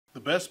The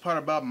best part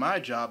about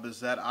my job is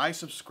that I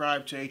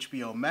subscribe to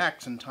HBO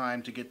Max in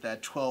time to get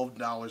that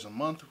 $12 a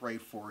month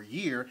rate for a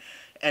year,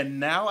 and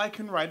now I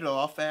can write it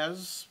off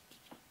as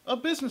a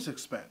business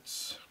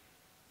expense.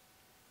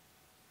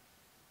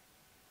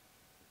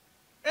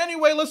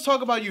 Anyway, let's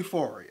talk about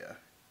Euphoria.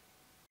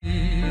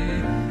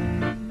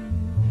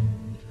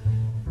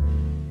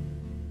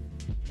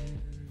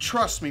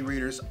 Trust me,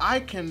 readers, I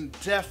can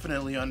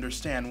definitely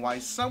understand why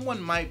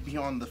someone might be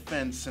on the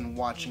fence in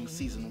watching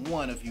season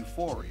 1 of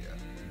Euphoria.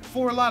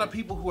 For a lot of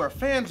people who are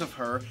fans of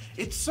her,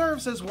 it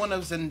serves as one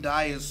of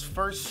Zendaya's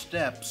first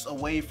steps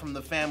away from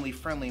the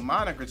family-friendly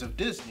monikers of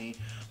Disney,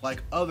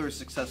 like other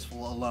successful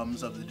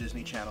alums of the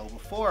Disney Channel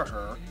before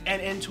her,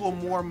 and into a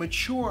more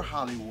mature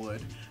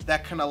Hollywood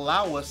that can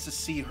allow us to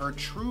see her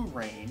true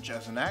range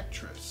as an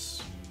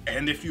actress.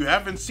 And if you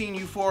haven't seen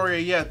Euphoria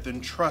yet, then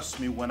trust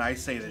me when I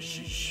say that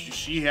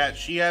she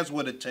has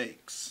what it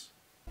takes.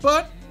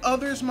 But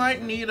others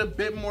might need a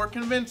bit more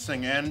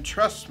convincing, and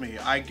trust me,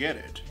 I get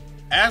it.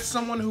 As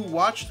someone who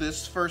watched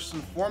this first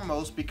and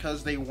foremost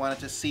because they wanted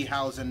to see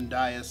how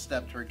Zendaya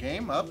stepped her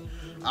game up,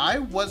 I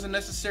wasn't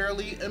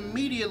necessarily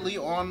immediately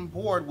on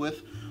board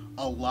with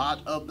a lot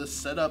of the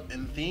setup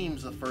and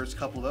themes the first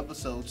couple of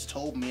episodes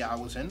told me I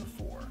was in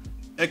for.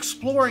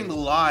 Exploring the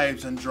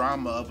lives and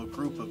drama of a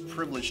group of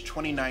privileged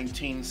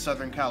 2019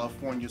 Southern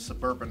California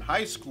suburban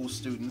high school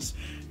students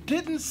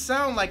didn't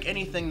sound like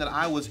anything that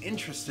I was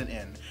interested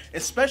in,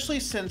 especially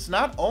since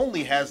not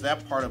only has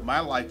that part of my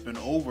life been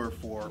over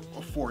for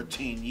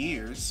 14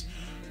 years,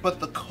 but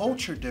the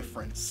culture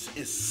difference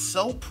is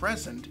so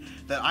present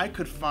that I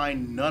could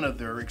find none of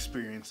their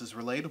experiences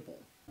relatable.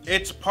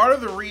 It's part of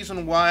the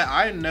reason why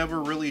I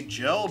never really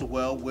gelled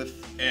well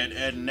with Ed,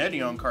 and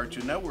Eddie on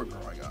Cartoon Network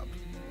growing up.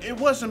 It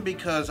wasn't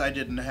because I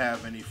didn't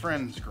have any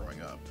friends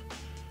growing up,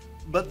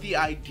 but the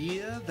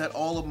idea that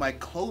all of my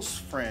close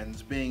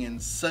friends being in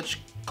such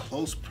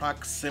close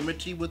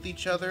proximity with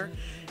each other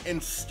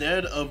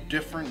instead of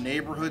different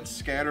neighborhoods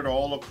scattered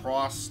all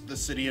across the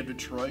city of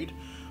Detroit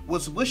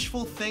was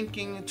wishful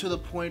thinking to the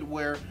point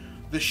where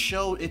the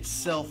show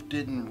itself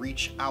didn't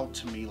reach out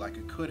to me like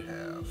it could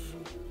have.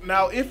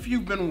 Now, if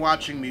you've been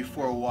watching me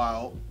for a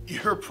while,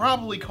 you're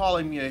probably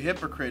calling me a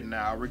hypocrite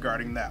now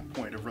regarding that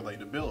point of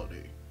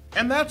relatability.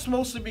 And that's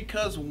mostly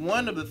because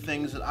one of the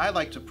things that I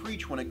like to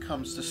preach when it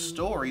comes to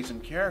stories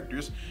and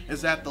characters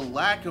is that the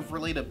lack of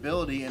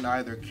relatability in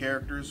either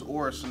characters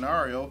or a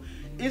scenario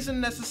isn't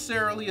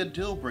necessarily a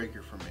deal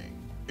breaker for me.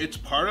 It's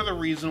part of the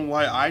reason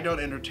why I don't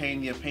entertain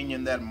the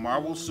opinion that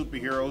Marvel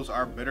superheroes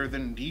are better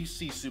than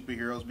DC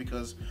superheroes,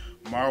 because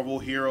Marvel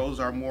heroes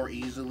are more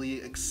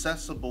easily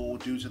accessible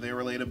due to their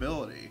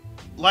relatability.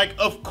 Like,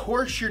 of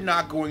course you're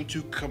not going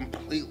to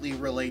completely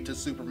relate to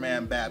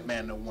Superman,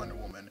 Batman, and Wonder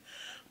Woman.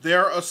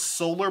 They're a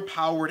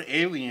solar-powered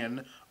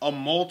alien, a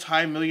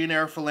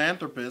multi-millionaire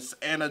philanthropist,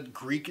 and a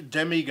Greek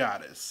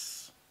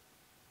demigoddess.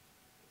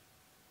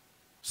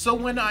 So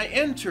when I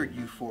entered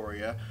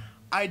Euphoria,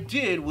 I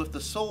did with the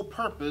sole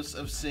purpose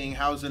of seeing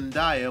how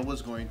Zendaya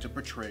was going to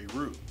portray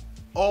Rue.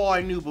 All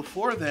I knew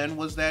before then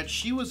was that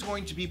she was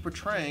going to be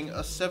portraying a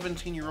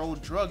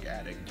 17-year-old drug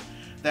addict,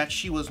 that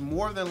she was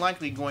more than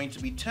likely going to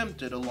be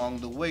tempted along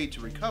the way to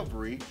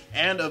recovery,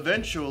 and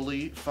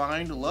eventually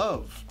find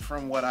love,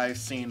 from what I've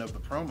seen of the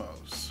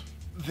promos.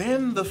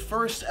 Then the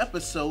first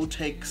episode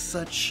takes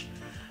such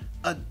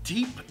a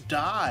deep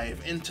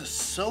dive into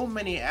so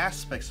many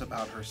aspects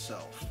about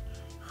herself.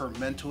 Her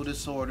mental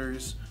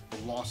disorders, the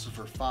loss of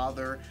her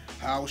father,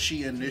 how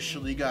she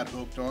initially got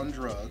hooked on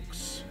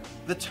drugs.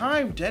 The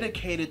time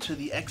dedicated to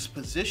the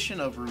exposition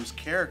of Rue's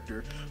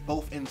character,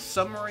 both in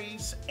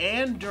summaries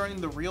and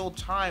during the real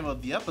time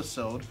of the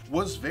episode,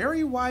 was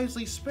very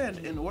wisely spent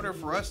in order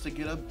for us to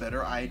get a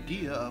better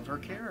idea of her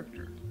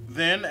character.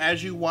 Then,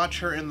 as you watch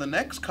her in the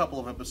next couple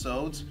of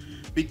episodes,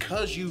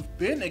 because you've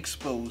been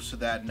exposed to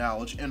that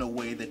knowledge in a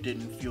way that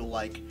didn't feel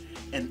like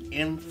an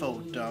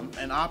info dump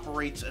and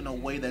operates in a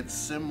way that's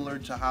similar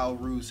to how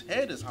Rue's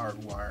head is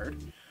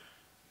hardwired,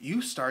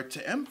 you start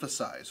to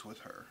emphasize with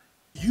her.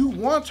 You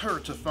want her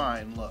to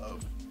find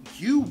love.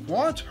 You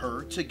want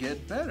her to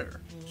get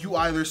better. You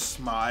either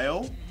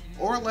smile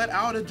or let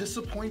out a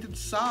disappointed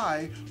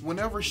sigh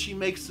whenever she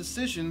makes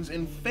decisions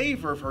in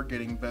favor of her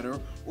getting better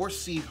or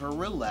see her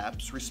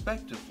relapse,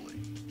 respectively.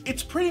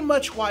 It's pretty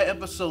much why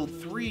episode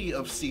 3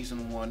 of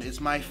season 1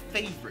 is my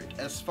favorite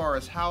as far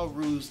as how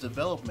Rue's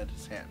development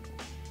is handled.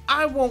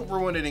 I won't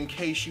ruin it in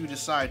case you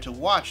decide to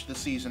watch the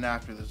season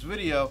after this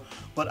video,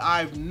 but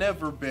I've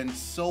never been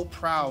so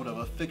proud of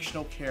a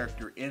fictional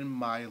character in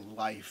my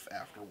life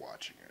after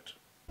watching it.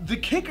 The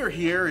kicker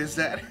here is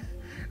that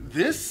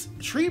this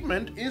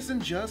treatment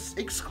isn't just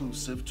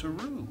exclusive to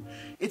Rue.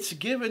 It's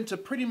given to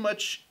pretty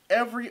much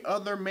every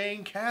other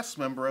main cast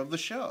member of the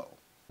show.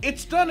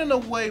 It's done in a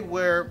way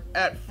where,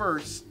 at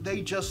first,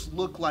 they just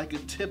look like a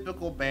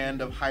typical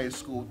band of high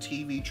school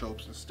TV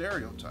tropes and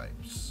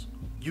stereotypes.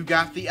 You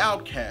got the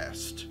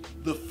outcast,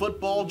 the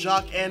football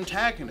jock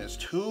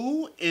antagonist,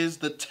 who is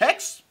the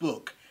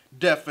textbook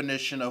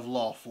definition of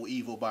lawful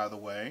evil, by the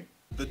way,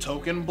 the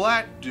token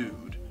black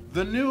dude,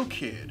 the new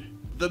kid,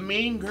 the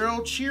mean girl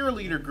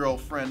cheerleader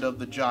girlfriend of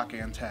the jock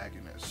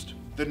antagonist,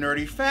 the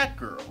nerdy fat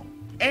girl,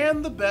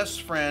 and the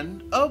best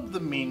friend of the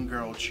mean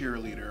girl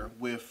cheerleader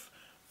with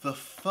the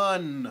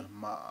fun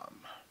mom.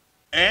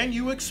 And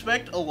you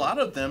expect a lot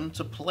of them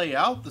to play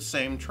out the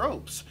same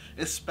tropes,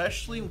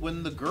 especially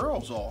when the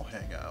girls all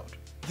hang out.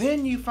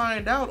 Then you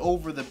find out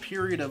over the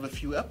period of a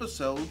few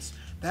episodes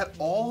that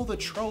all the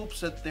tropes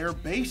that they're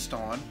based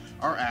on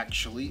are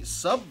actually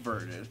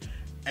subverted,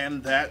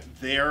 and that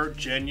they're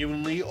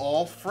genuinely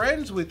all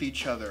friends with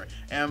each other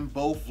and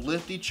both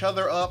lift each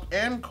other up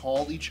and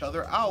call each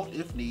other out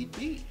if need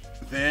be.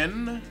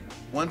 Then,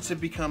 once it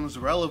becomes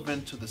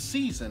relevant to the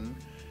season,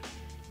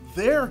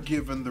 they're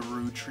given the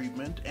rude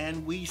treatment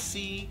and we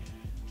see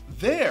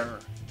their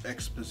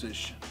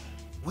exposition.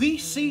 We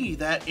see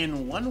that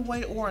in one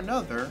way or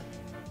another,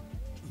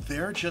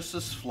 they're just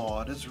as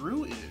flawed as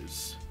Rue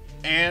is.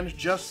 And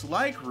just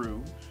like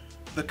Rue,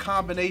 the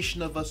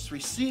combination of us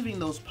receiving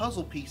those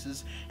puzzle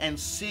pieces and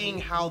seeing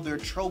how their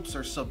tropes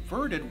are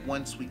subverted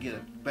once we get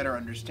a better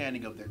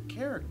understanding of their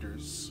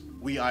characters,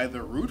 we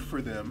either root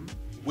for them,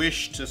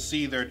 wish to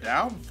see their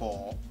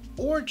downfall,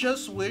 or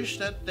just wish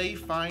that they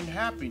find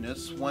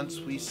happiness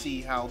once we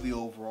see how the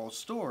overall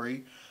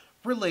story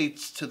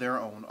relates to their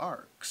own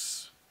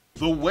arcs.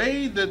 The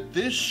way that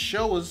this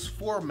show is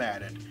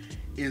formatted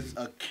is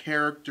a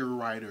character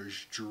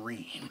writer's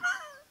dream.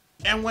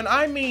 And when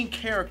I mean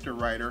character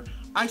writer,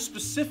 I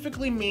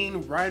specifically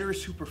mean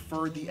writers who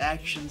prefer the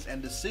actions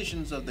and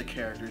decisions of the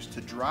characters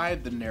to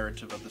drive the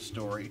narrative of the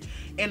story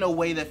in a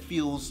way that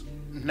feels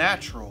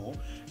natural,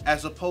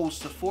 as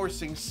opposed to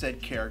forcing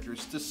said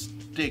characters to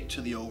stick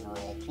to the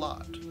overall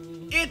plot.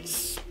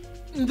 It's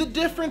the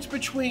difference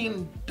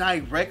between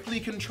directly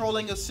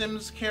controlling a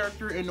Sims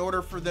character in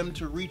order for them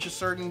to reach a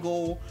certain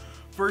goal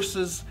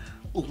versus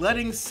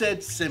letting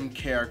said Sim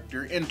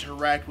character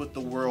interact with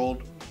the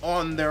world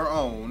on their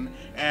own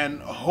and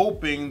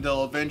hoping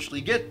they'll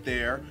eventually get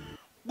there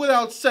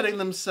without setting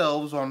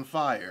themselves on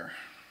fire.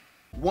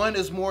 One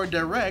is more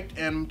direct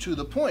and to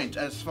the point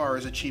as far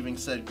as achieving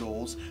said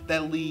goals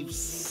that leaves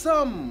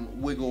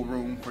some wiggle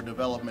room for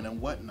development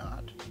and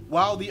whatnot,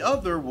 while the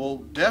other will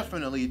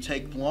definitely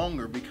take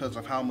longer because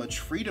of how much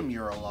freedom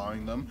you're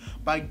allowing them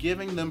by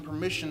giving them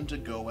permission to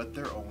go at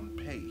their own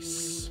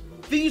pace.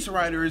 These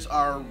writers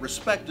are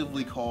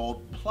respectively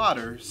called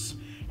plotters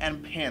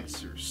and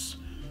pantsers.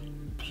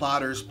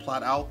 Plotters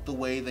plot out the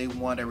way they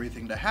want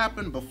everything to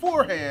happen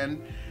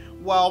beforehand,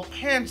 while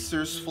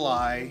pantsers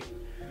fly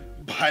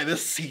by the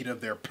seat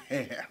of their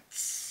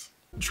pants.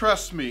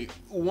 Trust me,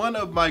 one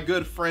of my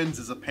good friends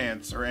is a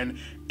pantser, and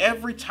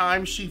every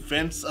time she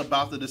vents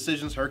about the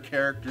decisions her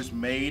characters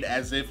made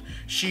as if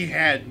she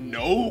had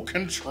no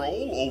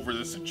control over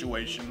the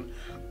situation,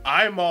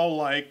 I'm all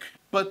like,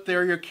 but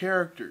they're your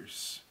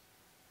characters.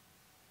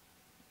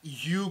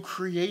 You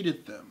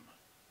created them.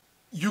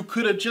 You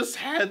could have just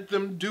had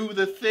them do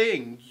the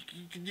thing.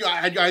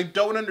 I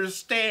don't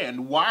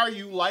understand. Why are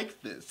you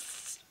like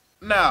this?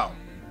 Now,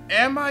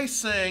 am I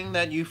saying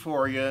that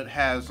Euphoria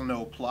has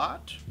no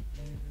plot?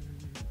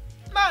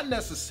 Not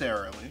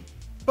necessarily.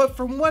 But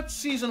from what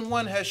Season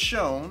 1 has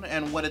shown,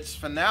 and what its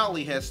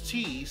finale has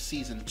teased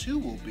Season 2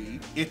 will be,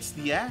 it's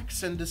the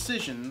acts and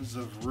decisions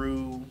of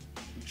Rue,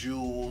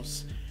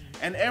 Jules,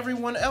 and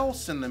everyone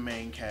else in the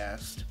main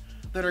cast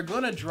that are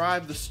gonna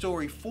drive the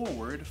story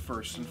forward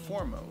first and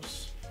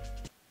foremost.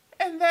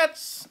 And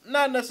that's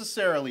not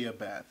necessarily a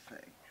bad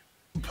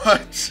thing.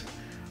 But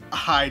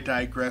I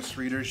digress,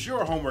 readers.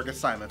 Your homework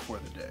assignment for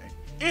the day.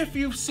 If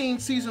you've seen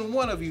Season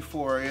 1 of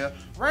Euphoria,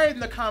 write in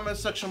the comment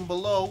section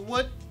below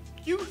what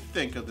you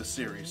think of the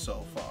series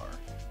so far.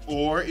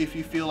 Or if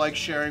you feel like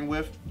sharing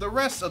with the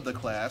rest of the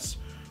class,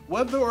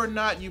 whether or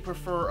not you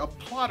prefer a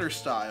plotter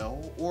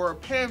style or a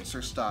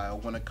pantser style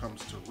when it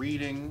comes to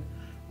reading,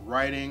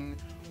 writing,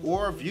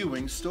 or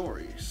viewing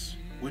stories.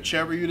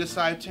 Whichever you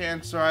decide to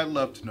answer, I'd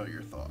love to know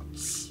your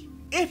thoughts.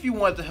 If you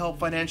want to help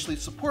financially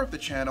support the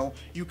channel,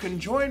 you can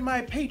join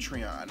my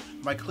Patreon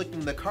by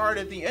clicking the card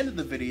at the end of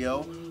the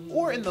video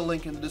or in the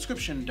link in the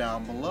description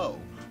down below,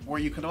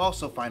 where you can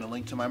also find a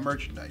link to my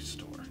merchandise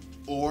store.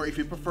 Or if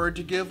you prefer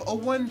to give a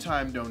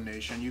one-time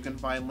donation, you can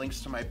find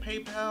links to my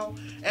PayPal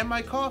and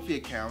my Ko-fi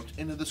account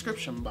in the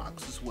description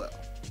box as well.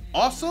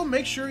 Also,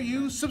 make sure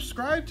you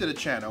subscribe to the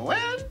channel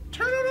and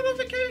turn on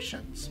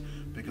notifications,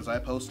 because I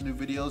post new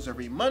videos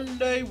every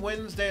Monday,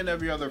 Wednesday, and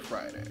every other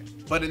Friday.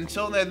 But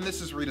until then, this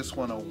is Readus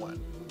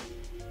 101.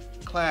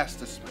 Class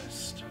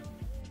dismissed.